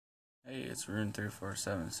Hey, it's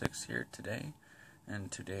Rune3476 here today,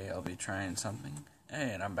 and today I'll be trying something.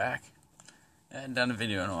 Hey, and I'm back. I hadn't done a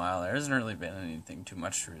video in a while. There hasn't really been anything too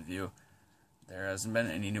much to review. There hasn't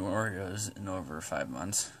been any new Oreos in over 5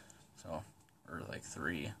 months, or like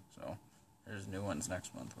 3, so there's new ones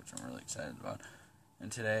next month, which I'm really excited about.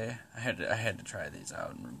 And today, I had to try these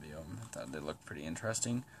out and review them. I thought they looked pretty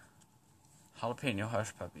interesting. Jalapeño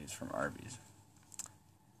Hush Puppies from Arbys.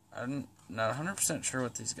 I'm not 100% sure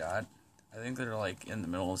what these got. I think they're like in the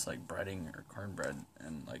middle is like breading or cornbread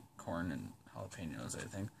and like corn and jalapenos, I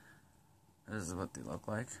think. This is what they look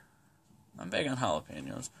like. I'm big on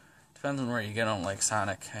jalapenos. Depends on where you get them, like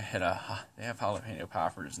Sonic. They have jalapeno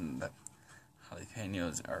poppers, and the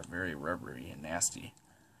jalapenos are very rubbery and nasty.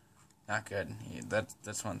 Not good.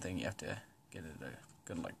 That's one thing you have to get at a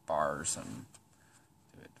good like bar or something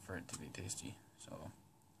for it to be tasty. So,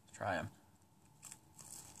 let's try them.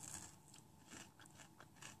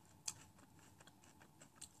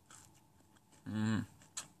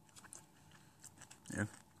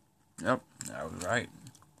 Yep, I was right.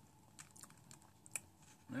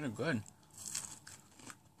 They're good.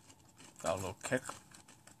 Got a little kick.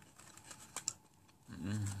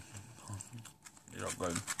 These are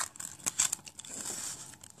good.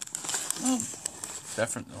 Well,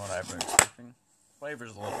 different than what I've been expecting.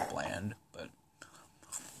 Flavor's a little bland, but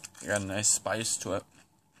you got a nice spice to it.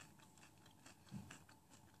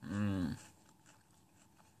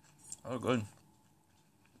 Oh, good.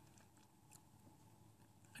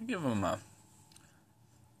 I give them a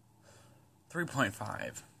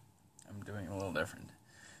 3.5. I'm doing a little different.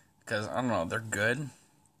 Because, I don't know, they're good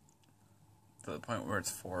to the point where it's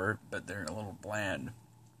 4, but they're a little bland,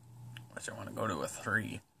 which I want to go to a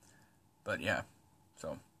 3. But yeah,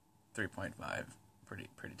 so 3.5, pretty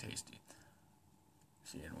tasty.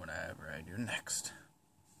 See you in whatever I do next.